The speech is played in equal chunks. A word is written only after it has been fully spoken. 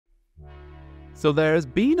So there's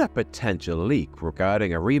been a potential leak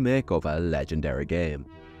regarding a remake of a legendary game.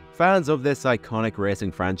 Fans of this iconic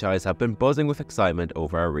racing franchise have been buzzing with excitement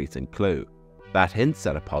over a recent clue that hints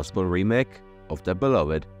at a possible remake of the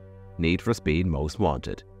beloved Need for Speed Most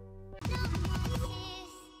Wanted.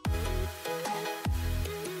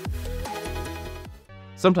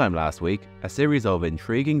 Sometime last week, a series of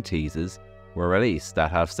intriguing teases were released that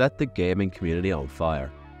have set the gaming community on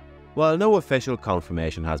fire. While no official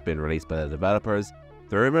confirmation has been released by the developers,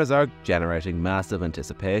 the rumours are generating massive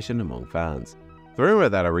anticipation among fans. The rumour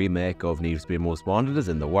that a remake of Need for Speed Most Wanted is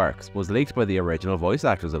in the works was leaked by the original voice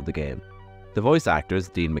actors of the game. The voice actors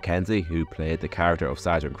Dean McKenzie, who played the character of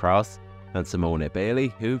Sergeant Cross, and Simone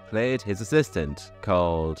Bailey, who played his assistant,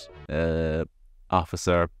 called,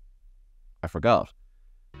 Officer... I forgot.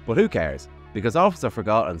 But who cares? Because Officer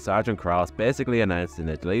Forgot and Sergeant Cross basically announced in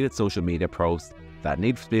a deleted social media post that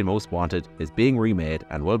Need for Speed Most Wanted is being remade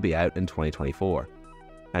and will be out in 2024.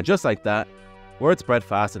 And just like that, word spread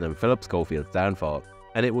faster than Philip Schofield's downfall,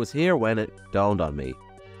 and it was here when it dawned on me.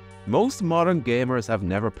 Most modern gamers have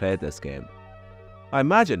never played this game. I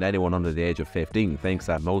imagine anyone under the age of 15 thinks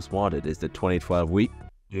that Most Wanted is the 2012 week.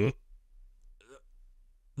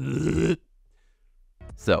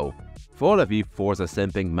 So, for all of you Forza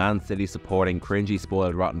simping, Man City supporting, cringy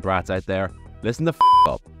spoiled rotten brats out there, listen the f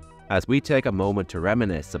up, as we take a moment to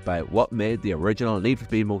reminisce about what made the original Need for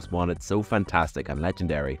Speed Most Wanted so fantastic and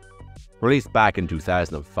legendary. Released back in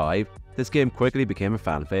 2005, this game quickly became a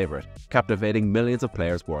fan favourite, captivating millions of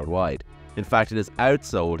players worldwide. In fact, it has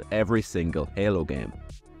outsold every single Halo game.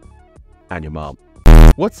 And your mom.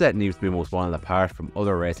 What set Need for Speed Most Wanted apart from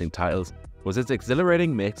other racing titles was its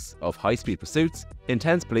exhilarating mix of high-speed pursuits,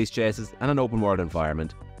 intense police chases, and an open-world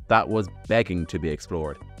environment that was begging to be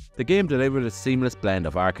explored. The game delivered a seamless blend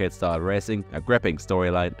of arcade-style racing, a gripping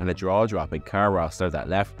storyline, and a jaw-dropping car roster that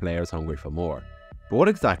left players hungry for more. But what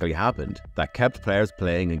exactly happened that kept players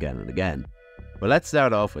playing again and again? Well, let's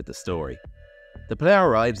start off with the story. The player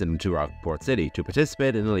arrives into Rockport City to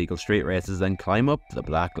participate in illegal street races and climb up the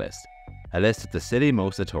blacklist, a list of the city's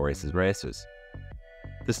most notorious racers.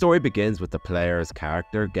 The story begins with the player's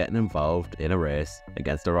character getting involved in a race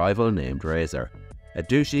against a rival named Razor, a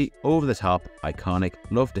douchey, over-the-top, iconic,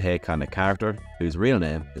 love-to-hate kind of character whose real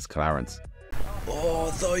name is Clarence.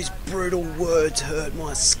 Oh, those brutal words hurt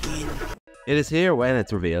my skin. It is here when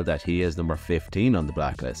it's revealed that he is number 15 on the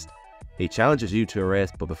blacklist. He challenges you to a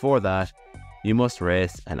race, but before that, you must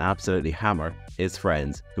race and absolutely hammer his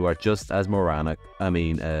friends who are just as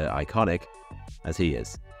iconic as he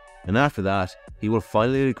is. And after that, he will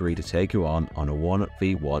finally agree to take you on a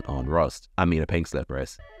 1v1 on Rust, a pink slip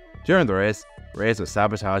race. During the race, Razor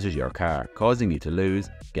sabotages your car, causing you to lose,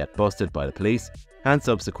 get busted by the police, and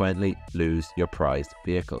subsequently lose your prized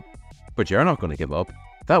vehicle. But you're not going to give up.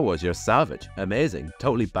 That was your savage, amazing,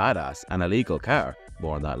 totally badass and illegal car.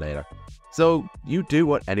 More on that later. So you do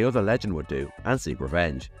what any other legend would do and seek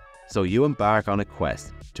revenge. So you embark on a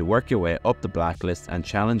quest to work your way up the blacklist and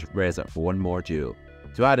challenge Razor for one more duel.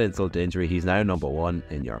 To add insult to injury, he's now number 1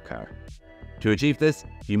 in your car. To achieve this,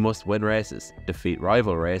 you must win races, defeat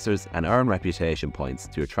rival racers, and earn reputation points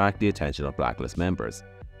to attract the attention of blacklist members.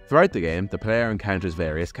 Throughout the game, the player encounters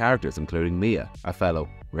various characters including Mia, a fellow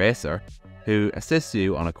racer, who assists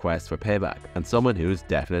you on a quest for payback, and someone who is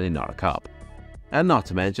definitely not a cop. And not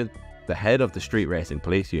to mention, the head of the street racing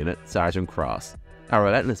police unit, Sergeant Cross, a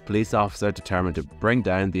relentless police officer determined to bring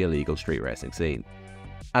down the illegal street racing scene.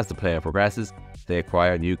 As the player progresses, they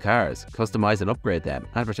acquire new cars, customize and upgrade them,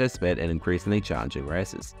 and participate in increasingly challenging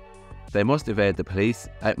races. They must evade the police,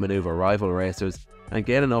 outmaneuver rival racers, and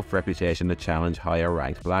gain enough reputation to challenge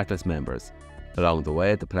higher-ranked blacklist members. Along the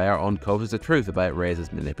way, the player uncovers the truth about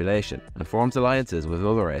Razor's manipulation and forms alliances with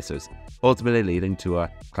other racers, ultimately leading to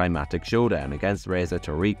a climactic showdown against Razor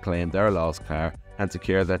to reclaim their lost car and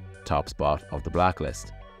secure the top spot of the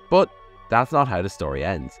blacklist. But that's not how the story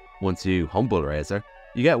ends. Once you humble Razor,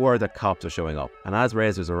 you get word that cops are showing up, and as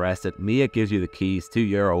Razor's arrested, Mia gives you the keys to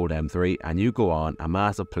your old M3 and you go on a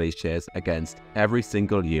massive police chase against every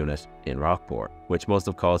single unit in Rockport, which must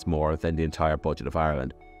have cost more than the entire budget of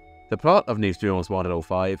Ireland. The plot of Need for Speed Most Wanted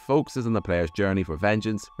 05 focuses on the player's journey for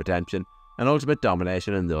vengeance, redemption, and ultimate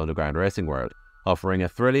domination in the underground racing world, offering a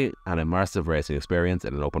thrilling and immersive racing experience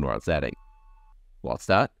in an open world setting. What's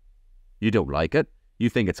that? You don't like it? You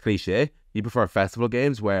think it's cliche? You prefer festival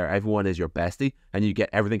games where everyone is your bestie and you get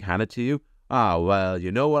everything handed to you? Ah, well, you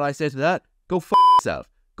know what I say to that? Go f*** yourself.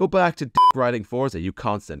 Go back to riding Forza, you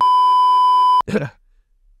constant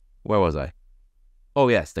Where was I? Oh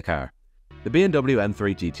yes, the car. The BMW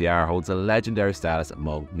M3 GTR holds a legendary status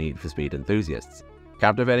among Need for Speed enthusiasts,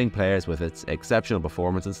 captivating players with its exceptional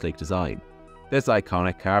performance and sleek design. This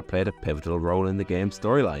iconic car played a pivotal role in the game's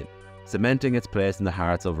storyline, cementing its place in the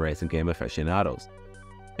hearts of racing game aficionados.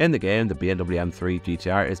 In the game, the BMW M3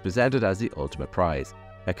 GTR is presented as the ultimate prize,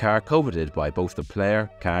 a car coveted by both the player,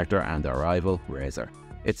 character and their rival, Razer.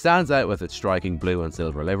 It stands out with its striking blue and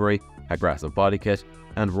silver livery, aggressive body kit,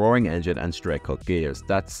 and roaring engine and straight-cut gears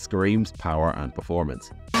that screams power and performance.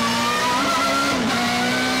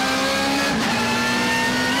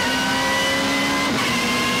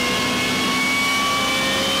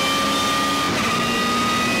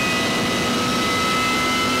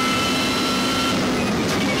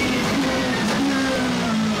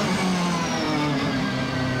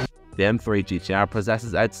 The M3 GTR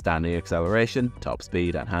possesses outstanding acceleration, top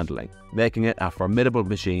speed and handling, making it a formidable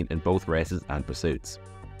machine in both races and pursuits.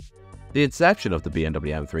 The inception of the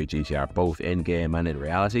BMW M3 GTR both in-game and in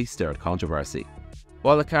reality stirred controversy.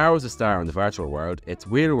 While the car was a star in the virtual world, its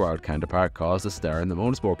real-world counterpart caused a stir in the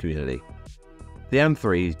motorsport community. The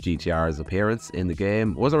M3 GTR's appearance in the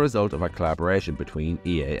game was a result of a collaboration between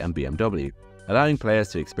EA and BMW, allowing players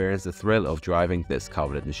to experience the thrill of driving this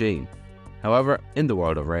coveted machine. However, in the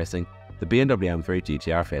world of racing, the BMW M3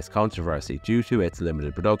 GTR faced controversy due to its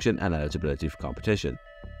limited production and eligibility for competition.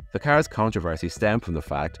 The car's controversy stemmed from the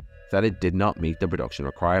fact that it did not meet the production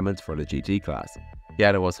requirements for the GT class,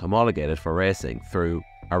 yet it was homologated for racing through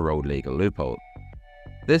a road legal loophole.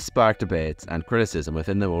 This sparked debates and criticism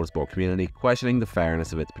within the motorsport community, questioning the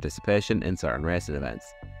fairness of its participation in certain racing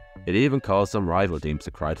events. It even caused some rival teams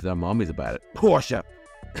to cry to their mummies about it, Porsche!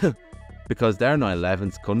 Because their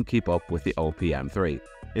 911s couldn't keep up with the OP M3.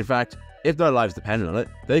 In fact, if their lives depended on it,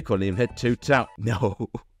 they couldn't even hit 2 No,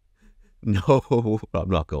 I'm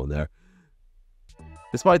not going there.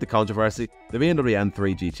 Despite the controversy, the BMW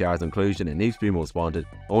M3 GTR's inclusion in Need for Speed Most Wanted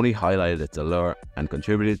only highlighted its allure and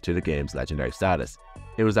contributed to the game's legendary status.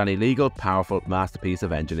 It was an illegal, powerful masterpiece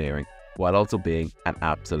of engineering, while also being an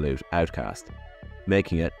absolute outcast,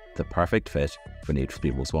 making it the perfect fit for Need for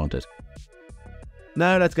Speed Most Wanted.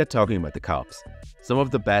 Now let's get talking about the cops, some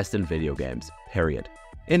of the best in video games, period.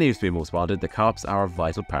 In Need for Speed Most Wanted, the cops are a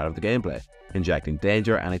vital part of the gameplay, injecting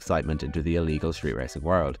danger and excitement into the illegal street racing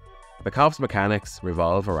world. The cops' mechanics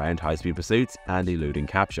revolve around high-speed pursuits and eluding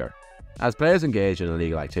capture. As players engage in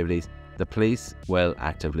illegal activities, the police will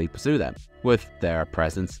actively pursue them, with their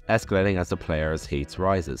presence escalating as the player's heat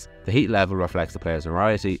rises. The heat level reflects the player's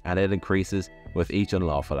variety and it increases with each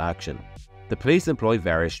unlawful action. The police employ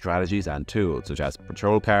various strategies and tools such as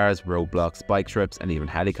patrol cars, roadblocks, bike trips and even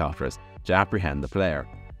helicopters to apprehend the player.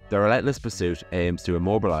 The relentless pursuit aims to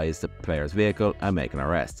immobilize the player's vehicle and make an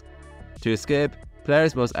arrest. To escape,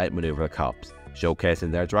 players must outmaneuver the cops,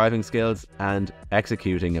 showcasing their driving skills and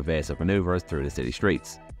executing evasive maneuvers through the city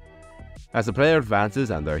streets. As the player advances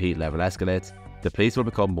and their heat level escalates, the police will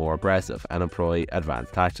become more aggressive and employ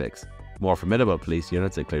advanced tactics. More formidable police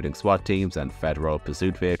units including SWAT teams and federal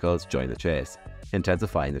pursuit vehicles join the chase,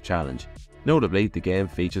 intensifying the challenge. Notably, the game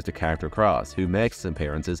features the character Cross, who makes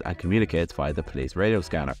appearances and communicates via the police radio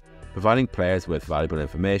scanner, providing players with valuable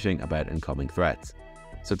information about incoming threats.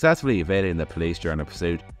 Successfully evading the police during a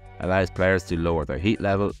pursuit allows players to lower their heat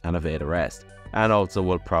level and evade arrest, and also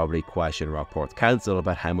will probably question Rockport's council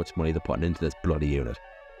about how much money they're putting into this bloody unit.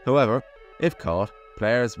 However, if caught,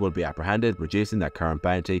 players will be apprehended, reducing their current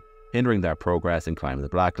bounty, hindering their progress in climbing the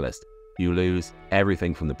blacklist. You lose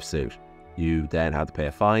everything from the pursuit. You then have to pay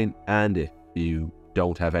a fine, and if you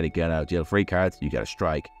don't have any get out jail free cards, you get a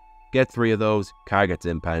strike. Get 3 of those, car gets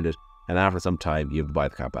impounded, and after some time you have to buy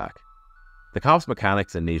the car back. The cops'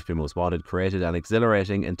 mechanics in Need for Speed Most Wanted created an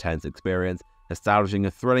exhilarating, intense experience, establishing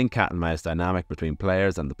a thrilling cat and mouse dynamic between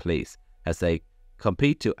players and the police as they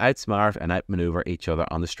compete to outsmart and outmaneuver each other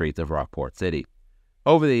on the streets of Rockport City.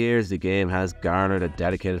 Over the years, the game has garnered a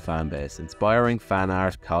dedicated fanbase, inspiring fan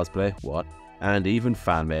art, cosplay, and even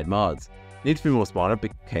fan-made mods. Need for Speed Most Wanted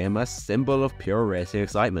became a symbol of pure racing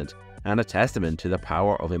excitement, and a testament to the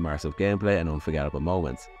power of immersive gameplay and unforgettable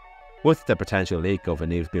moments. With the potential leak of a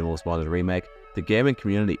Need for Speed Most Wanted remake, the gaming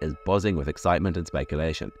community is buzzing with excitement and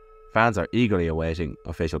speculation. Fans are eagerly awaiting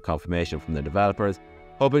official confirmation from the developers,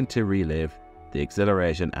 hoping to relive the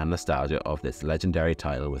exhilaration and nostalgia of this legendary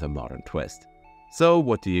title with a modern twist. So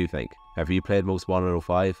what do you think? Have you played Most Wanted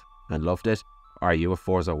 05 and loved it? Are you a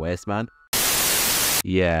Forza Waste man?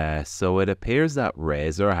 Yeah, so it appears that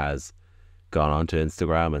Razer has gone onto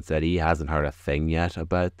Instagram and said he hasn't heard a thing yet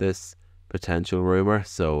about this potential rumour.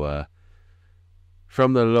 So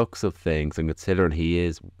from the looks of things, and considering he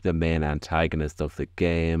is the main antagonist of the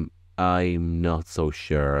game, I'm not so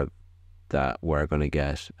sure that we're going to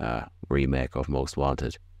get a remake of Most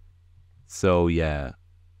Wanted. So yeah,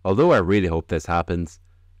 although I really hope this happens,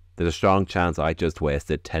 there's a strong chance I just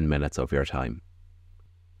wasted 10 minutes of your time.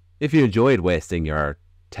 If you enjoyed wasting your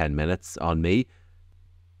 10 minutes on me,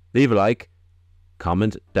 leave a like,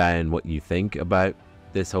 comment down what you think about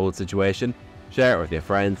this whole situation, share it with your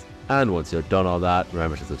friends, and once you're done all that,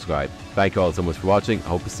 remember to subscribe. Thank you all so much for watching. I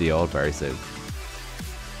hope to see you all very soon.